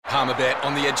Palmerbet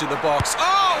on the edge of the box.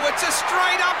 Oh, it's a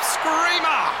straight-up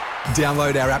screamer!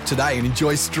 Download our app today and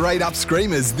enjoy straight-up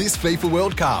screamers this FIFA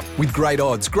World Cup with great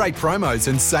odds, great promos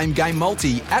and same-game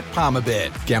multi at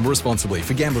Palmerbet. Gamble responsibly.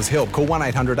 For Gamblers' Help, call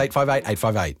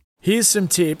 1-800-858-858. Here's some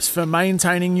tips for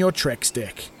maintaining your Trex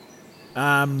deck.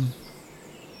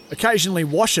 Occasionally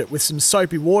wash it with some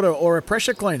soapy water or a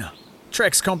pressure cleaner.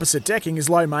 Trex composite decking is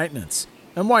low maintenance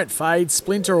and won't fade,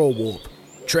 splinter or warp.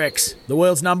 Trex, the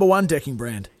world's #1 decking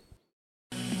brand.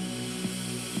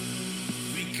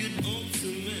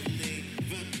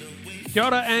 Kia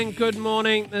ora and good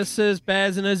morning. This is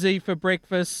Baz and Izzy for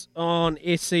breakfast on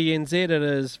SENZ. It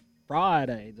is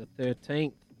Friday the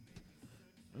 13th.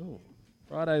 Oh,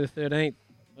 Friday the 13th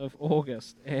of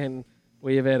August. And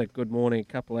we have had a good morning, a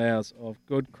couple hours of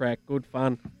good crack, good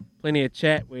fun, plenty of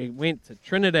chat. We went to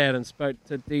Trinidad and spoke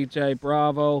to DJ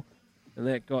Bravo, and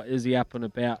that got Izzy up and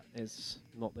about. It's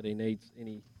not that he needs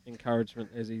any encouragement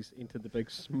as he's entered the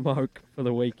big smoke for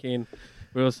the weekend.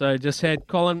 We also just had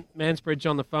Colin Mansbridge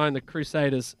on the phone, the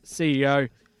Crusaders CEO,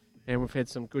 and we've had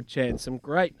some good chat and some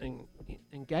great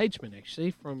engagement,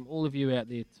 actually, from all of you out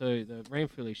there too. The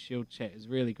Ranfurly Shield chat has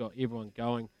really got everyone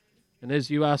going. And as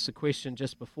you asked the question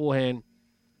just beforehand,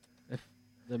 if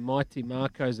the Mighty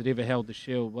Marcos had ever held the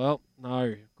Shield, well,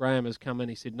 no. Graham has come in,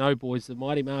 he said, no, boys, the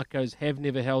Mighty Marcos have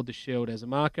never held the Shield. As a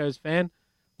Marcos fan,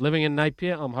 living in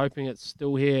Napier, I'm hoping it's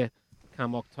still here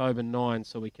come October 9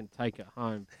 so we can take it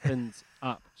home. Pins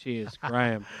up. Cheers,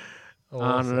 Graham.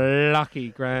 Awesome. Unlucky,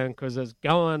 Graham, because it's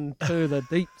going to the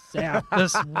deep south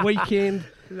this weekend.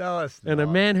 No, it's and not.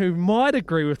 a man who might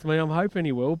agree with me, I'm hoping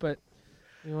he will, but,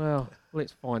 well,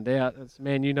 let's find out. It's a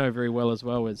man you know very well as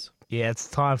well as... Yeah, it's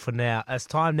time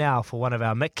now for one of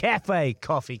our McCafe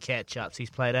coffee catch-ups. He's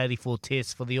played 84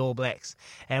 tests for the All Blacks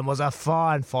and was a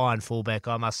fine fullback.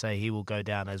 I must say he will go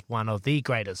down as one of the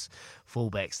greatest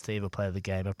fullbacks to ever play the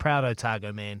game. A proud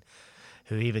Otago man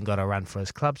who even got a run for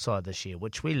his club side this year,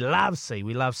 which we love seeing.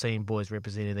 We love seeing boys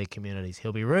representing their communities.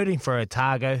 He'll be rooting for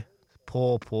Otago,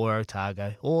 poor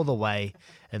Otago, all the way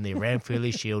in the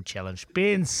Ranfurly Shield Challenge.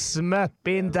 Ben Smith,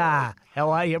 Bender,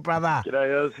 how are you, brother?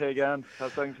 G'day, Iz. How you going?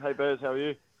 How's things? Hey, Baz, how are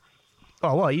you?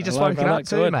 Oh, well, you just Hello, woken brother, up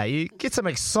too, good. mate. You get some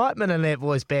excitement in that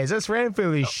voice, Baz. It's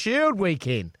Ranfurly Shield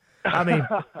weekend. I mean,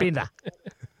 Bender.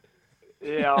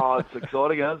 Yeah, it's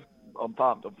exciting, Iz. I'm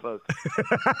pumped. I'm first.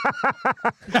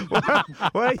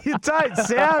 Well, you don't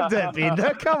sound it,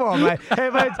 Bender. Come on, mate.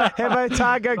 Have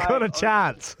Otago got a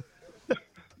chance?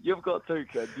 You've got two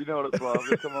kids. You know what it's like. I've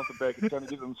just come off the back and trying to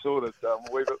get them sorted, so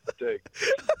I'm a wee bit fatigued.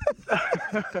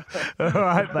 All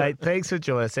right, mate. Thanks for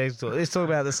joining us. Let's talk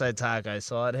about this Otago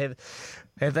side.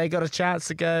 Have they got a chance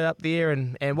to go up there?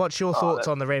 And what's your thoughts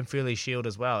on the Ranfurly Shield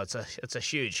as well? It's a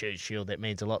huge shield that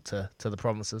means a lot to the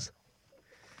Promises.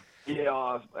 Yeah,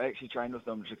 I actually trained with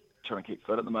them, just trying to keep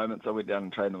fit at the moment. So I went down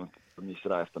and trained them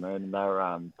yesterday afternoon, and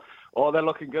they're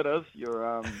looking good. Iz,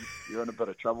 you're in a bit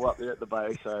of trouble up there at the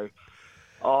Bay, so.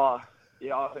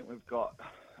 Yeah, I think we've got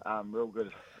real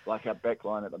good, like our back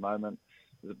line at the moment.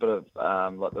 There's a bit of,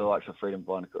 like the likes of Freedom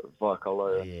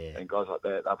Vaiakolo and guys like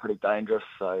that. They're pretty dangerous.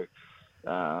 So,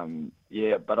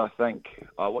 but I think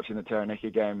watching the Taranaki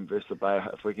game versus the Bay,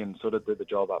 if we can sort of do the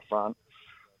job up front,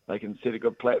 they can set a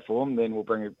good platform, then we'll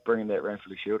bring in that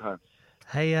Ranfurly Shield home.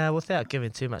 Hey, without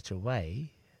giving too much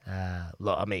away,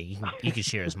 look, I mean, you can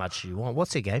share as much as you want.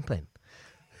 What's your game plan?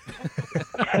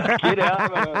 Get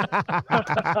out, man.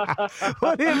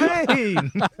 What do you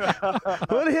mean?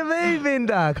 What do you mean,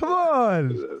 Bender? Come on.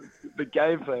 The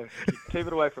game plan. Keep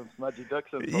it away from Smudgy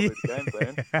Dixon. Probably the game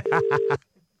plan.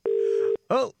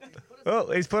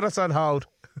 Oh, he's put us on hold.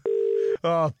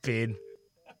 Oh, Ben,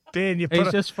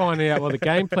 He's just finding out what the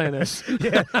game plan is.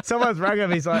 Yeah, someone's rang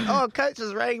him. He's like, oh, coach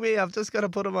has rang me. I've just got to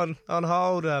put him on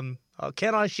hold.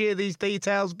 Can I share these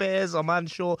details, Bears? I'm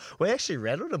unsure. We actually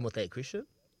rattled him with that question.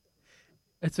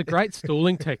 It's a great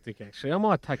stalling tactic, actually. I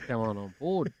might take that one on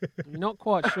board. If you're not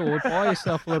quite sure, buy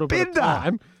yourself a little bit of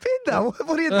time. Bender,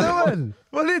 what are you doing?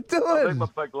 What are you I think doing? my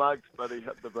big legs, buddy,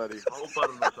 hit the buddy. Whole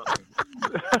button or something.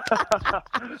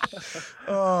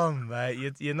 Oh,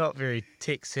 mate, you're not very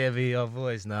tech savvy. I've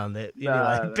always known that.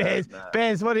 Anyway,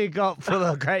 Baz, what do you got for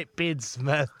the great Ben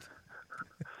Smith?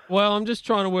 Well, I'm just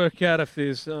trying to work out if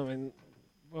there's,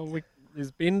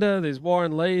 there's Bender, there's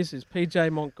Warren Lees, there's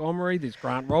PJ Montgomery, there's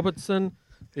Grant Robertson,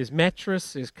 there's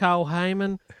Mattress, there's Carl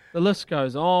Heyman. The list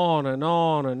goes on and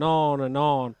on and on and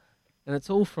on. And it's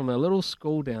all from a little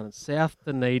school down in South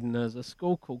Dunedin. There's a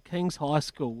school called King's High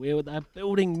School where they're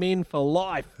building men for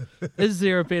life. Is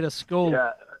there a better school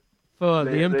for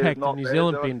the impact of New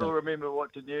Zealand, I Bender? still remember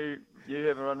watching you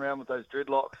having run around with those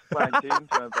dreadlocks playing 10,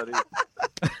 buddy.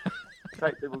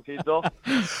 take people's heads off.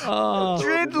 Oh,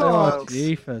 Dreadlocks.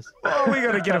 Jeepers. Oh, we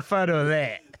got to get a photo of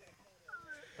that.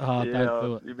 Oh, Yeah, don't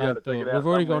do it. you'll be able Don't to do dig it. it out We've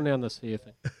already somewhere. gone down this here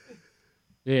thing.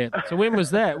 Yeah. So when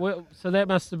was that? Well, so that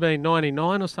must have been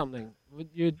 99 or something.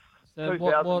 So 2000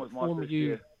 what was my form were first you?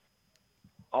 year.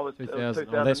 I was 2000.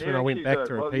 2000. Oh, that's when I You went actually back do-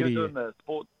 to well, repeat you're a doing the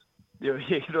sports. You're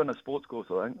doing a sports course,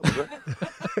 I think. Was it?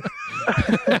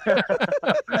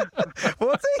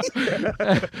 What's he?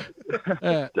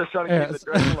 Just trying to keep the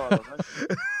dream alive,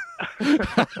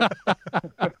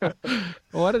 I think.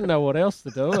 Well, I didn't know what else to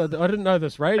do. I didn't know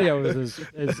this radio was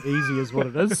as easy as what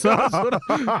it is. So I sort of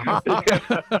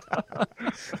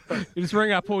you just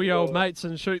ring up all your old mates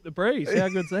and shoot the breeze. How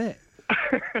good's that?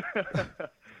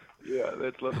 Yeah,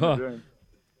 that's living the dream.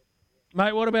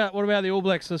 Mate, what about the All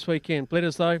Blacks this weekend?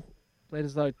 Bledisloe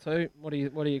too. What are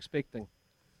you expecting?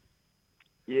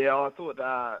 Yeah, I thought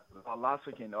last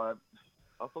weekend I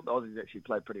thought the Aussies actually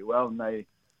played pretty well, and they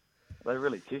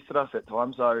really tested us at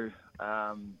times. So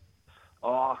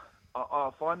I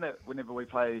find that whenever we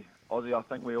play Aussie, I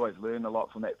think we always learn a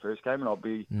lot from that first game, and I'll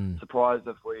be surprised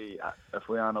if we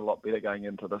aren't a lot better going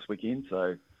into this weekend.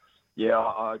 So yeah,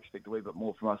 I expect a wee bit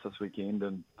more from us this weekend.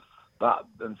 But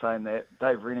in saying that,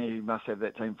 Dave Rennie must have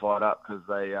that team fired up because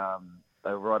they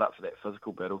were right up for that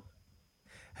physical battle.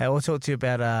 Hey, I'll talk to you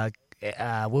about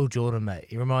Will Jordan, mate.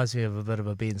 He reminds me of a bit of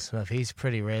a Ben Smith. He's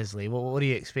pretty razzly. What are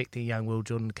you expecting young Will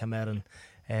Jordan to come out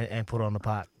and put on the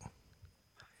park?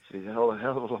 He's a hell of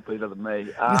a lot better than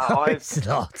me. No, it's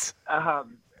not. I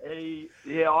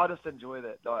just enjoy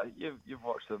that. You've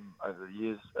watched him over the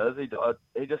years.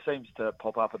 He just seems to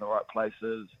pop up in the right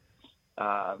places.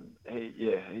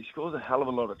 He scores a hell of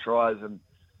a lot of tries, and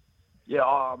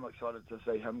I'm excited to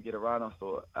see him get a run. I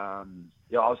thought, I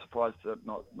was surprised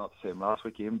not to see him last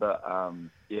weekend, but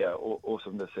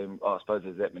awesome to see him. I suppose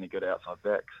there's that many good outside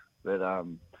backs that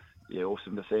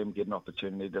awesome to see him get an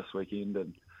opportunity this weekend,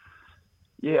 and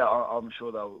I'm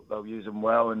sure they'll use him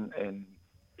well, and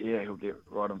he'll get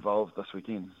right involved this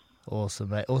weekend. Awesome,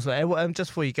 mate. Awesome. And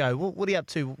just before you go, what are you up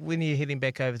to when you're heading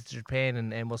back over to Japan,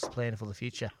 and what's the plan for the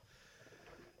future?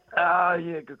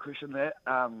 Good question that.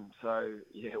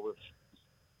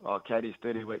 Katie's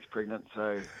 30 weeks pregnant,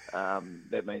 so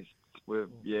that means we're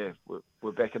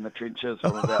back in the trenches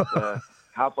from about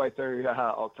halfway through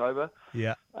October.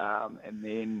 Yeah. And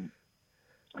then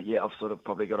I've sort of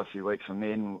probably got a few weeks from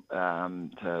then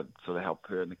to sort of help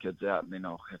her and the kids out, and then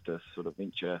I'll have to sort of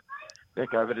venture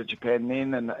back over to Japan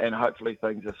then, and hopefully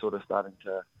things are sort of starting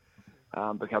to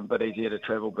become a bit easier to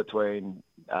travel between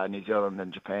New Zealand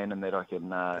and Japan, and that I can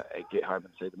get home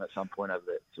and see them at some point over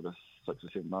that sort of 6 or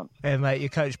 7 months. Hey, mate, you're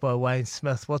coached by Wayne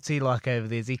Smith. What's he like over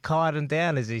there? Is he quieting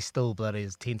down? Is he still bloody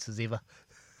as tense as ever?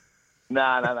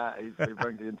 No. He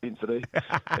brings the intensity.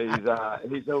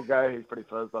 He'll go. He's pretty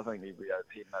fizzed. I think he'll be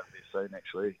heading over there soon,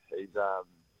 actually. He's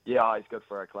good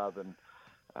for our club, and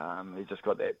he's just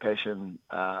got that passion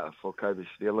for Kobe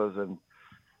Steelers and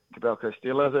Kobelco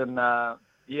Steelers, and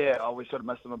we sort of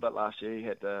missed him a bit last year. He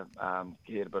had a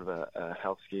bit of a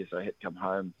health scare, so he had to come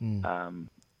home,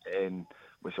 and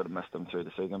we sort of missed him through the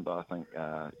season. But I think,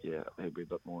 he'll be a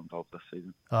bit more involved this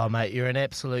season. Oh, mate, you're an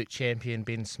absolute champion,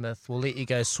 Ben Smith. We'll let you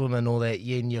go swimming all that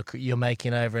yen you're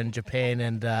making over in Japan,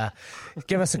 and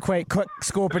give us a quick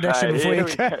score prediction before you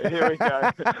go. Here we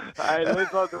go.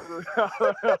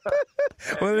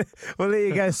 We'll let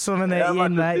you go swimming that How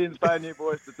yen, much mate. is paying you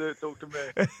boys to talk to me?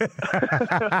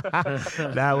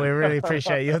 No, we really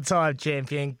appreciate your time,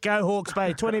 champion. Go Hawke's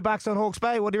Bay. $20 on Hawke's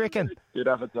Bay. What do you reckon? Get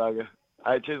up and Tiger.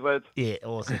 Hey, cheers, lads. Yeah,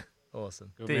 awesome.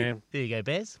 Good man. There you go,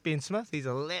 Baz. Ben Smith, he's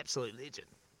an absolute legend.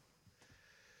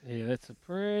 Yeah, that's a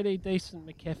pretty decent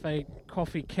McCafe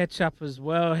coffee catch-up as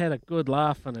well. Had a good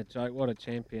laugh and a joke. What a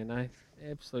champion, eh?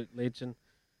 Absolute legend.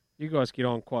 You guys get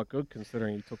on quite good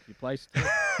considering he took your place too.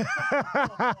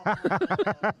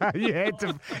 you had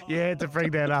to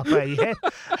bring that up, eh?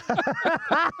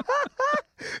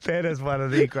 That is one of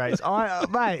the greats.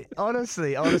 Mate,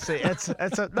 honestly, it's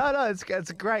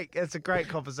a great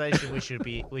conversation we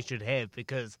should have,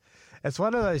 because it's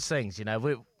one of those things,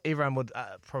 everyone would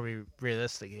probably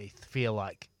realistically feel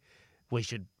like we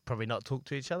should probably not talk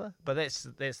to each other, but that's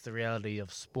the reality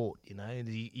of sport.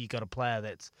 You got a player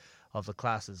that's of the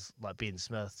classes like Ben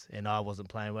Smith, and I wasn't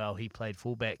playing well. He played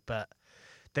fullback, but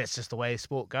that's just the way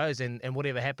sport goes, and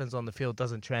whatever happens on the field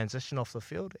doesn't transition off the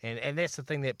field, and that's the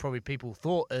thing that probably people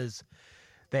thought is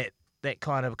that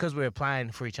kind of, because we were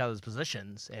playing for each other's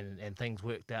positions and things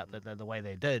worked out the way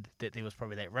they did, that there was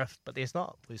probably that rift, but there's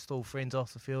not. We're still friends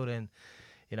off the field, and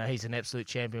he's an absolute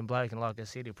champion bloke, and like I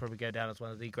said, he'll probably go down as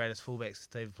one of the greatest fullbacks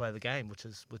to ever play the game, which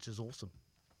is awesome.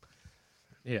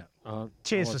 Yeah.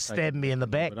 Cheers for stabbing me in the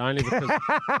back. But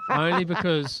only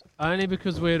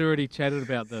because we'd already chatted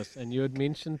about this, and you had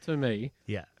mentioned to me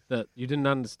that you didn't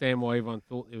understand why everyone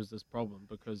thought there was this problem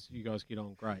because you guys get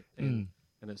on great, and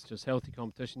it's just healthy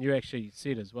competition. You actually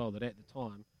said as well that at the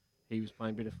time he was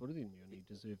playing better footy than you, and he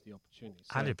deserved the opportunity.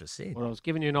 So, 100%. Well, I was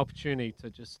giving you an opportunity to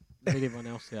just let everyone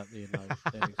else out there know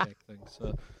that exact thing.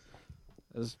 So,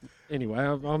 anyway,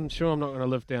 I'm sure I'm not going to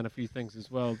live down a few things as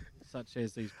well, such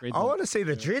as these dreadlocks. I want to see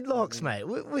the dreadlocks, mate.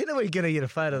 When are we going to get a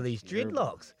photo of these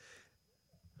dreadlocks?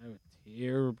 They were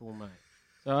terrible, mate.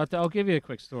 So I'll give you a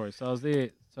quick story. So I was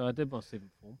there. So I did my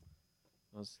 7th form.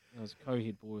 I was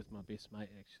co-head boy with my best mate,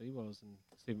 actually, while I was in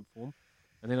 7th form.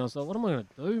 And then I was like, what am I going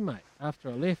to do, mate, after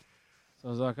I left? So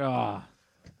I was like,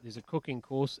 there's a cooking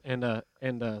course and a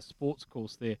sports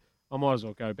course there. I might as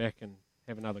well go back and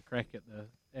have another crack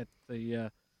at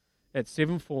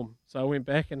 7th form. So I went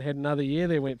back and had another year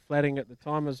there. Went flatting at the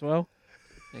time as well.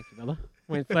 Thank you, Miller.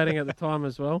 Went flatting at the time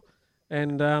as well,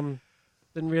 and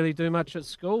didn't really do much at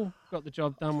school. Got the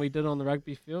job done we did on the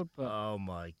rugby field, but oh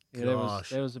my gosh,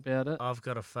 that was about it. I've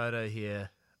got a photo here.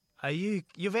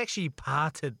 You've actually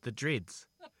parted the dreads.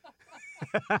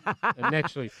 It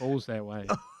naturally falls that way.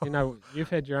 You know, you've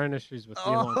had your own issues with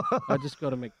them. I just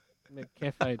got a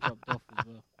McCafe dropped off as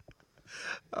well.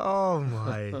 Oh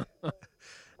my!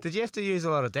 Did you have to use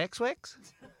a lot of Dax wax?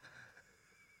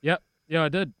 Yep. Yeah, I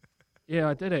did. Yeah,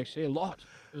 I did actually a lot.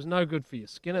 It was no good for your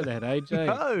skin at that age, eh?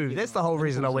 No, that's the whole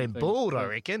reason I went bald, I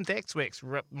reckon. Dax wax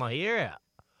ripped my hair out.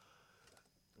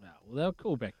 Well, they were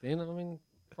cool back then. I mean,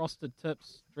 frosted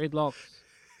tips, dreadlocks,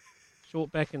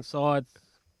 short back and sides,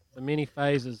 the many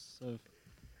phases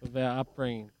of our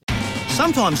upbringing.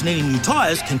 Sometimes needing new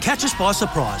tyres can catch us by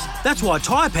surprise. That's why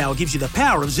Tyre Power gives you the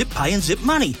power of Zip Pay and Zip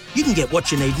Money. You can get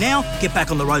what you need now, get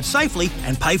back on the road safely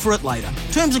and pay for it later.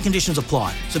 Terms and conditions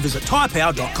apply. So visit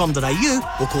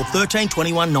tyrepower.com.au or call 13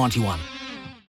 21 91.